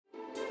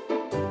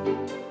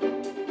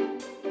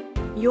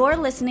You're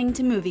listening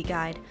to Movie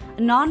Guide,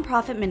 a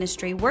non-profit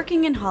ministry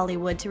working in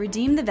Hollywood to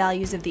redeem the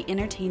values of the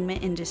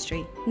entertainment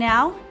industry.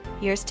 Now,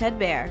 here's Ted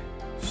Baer.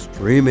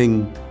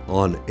 Streaming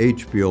on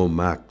HBO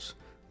Max,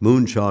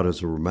 Moonshot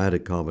is a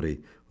romantic comedy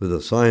with a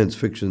science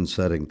fiction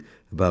setting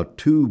about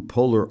two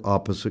polar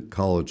opposite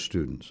college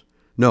students.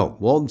 No,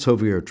 Walt and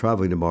Sophie are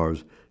traveling to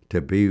Mars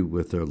to be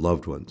with their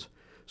loved ones.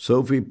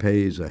 Sophie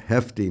pays a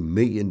hefty $1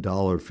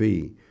 million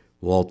fee.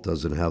 Walt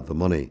doesn't have the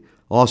money.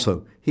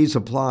 Also, he's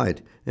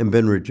applied and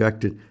been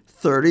rejected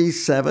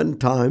 37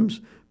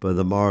 times by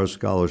the Mars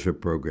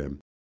Scholarship Program.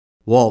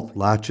 Walt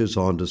latches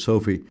on to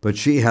Sophie, but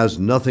she has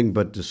nothing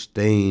but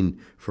disdain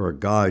for a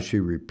guy she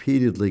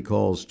repeatedly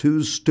calls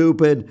too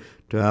stupid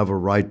to have a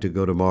right to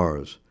go to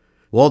Mars.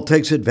 Walt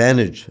takes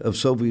advantage of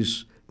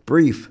Sophie's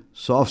brief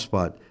soft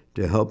spot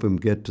to help him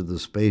get to the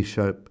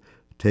spaceship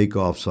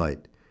takeoff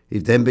site. He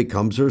then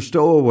becomes her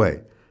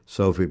stowaway.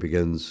 Sophie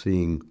begins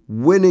seeing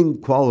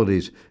winning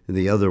qualities in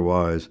the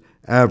otherwise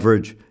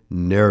average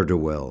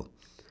ne'er-do-well.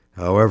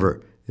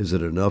 However, is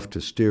it enough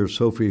to steer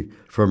Sophie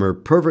from her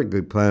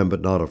perfectly planned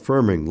but not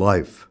affirming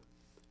life?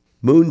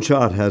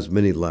 Moonshot has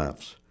many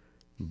laughs.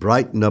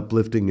 Bright and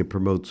uplifting, it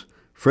promotes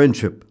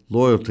friendship,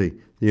 loyalty,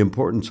 the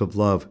importance of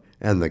love,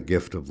 and the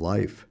gift of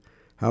life.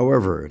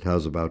 However, it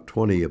has about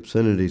 20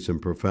 obscenities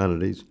and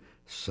profanities,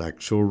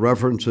 sexual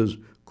references,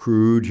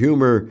 crude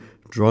humor,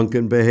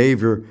 drunken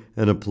behavior,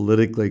 and a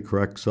politically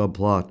correct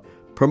subplot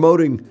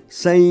promoting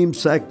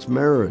same-sex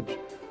marriage.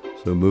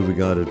 So Movie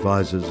Guide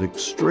advises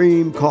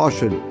extreme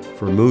caution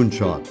for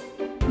Moonshot.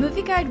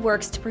 Movie Guide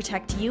works to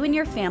protect you and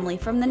your family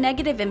from the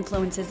negative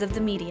influences of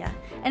the media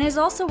and is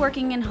also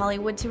working in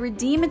Hollywood to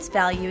redeem its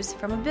values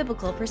from a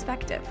biblical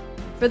perspective.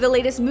 For the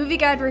latest Movie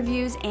Guide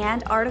reviews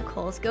and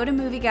articles, go to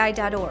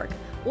movieguide.org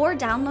or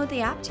download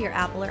the app to your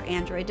Apple or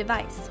Android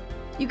device.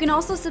 You can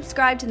also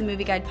subscribe to the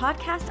Movie Guide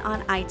podcast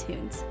on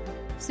iTunes.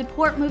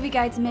 Support Movie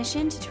Guide's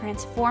mission to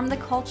transform the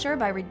culture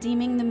by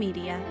redeeming the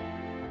media.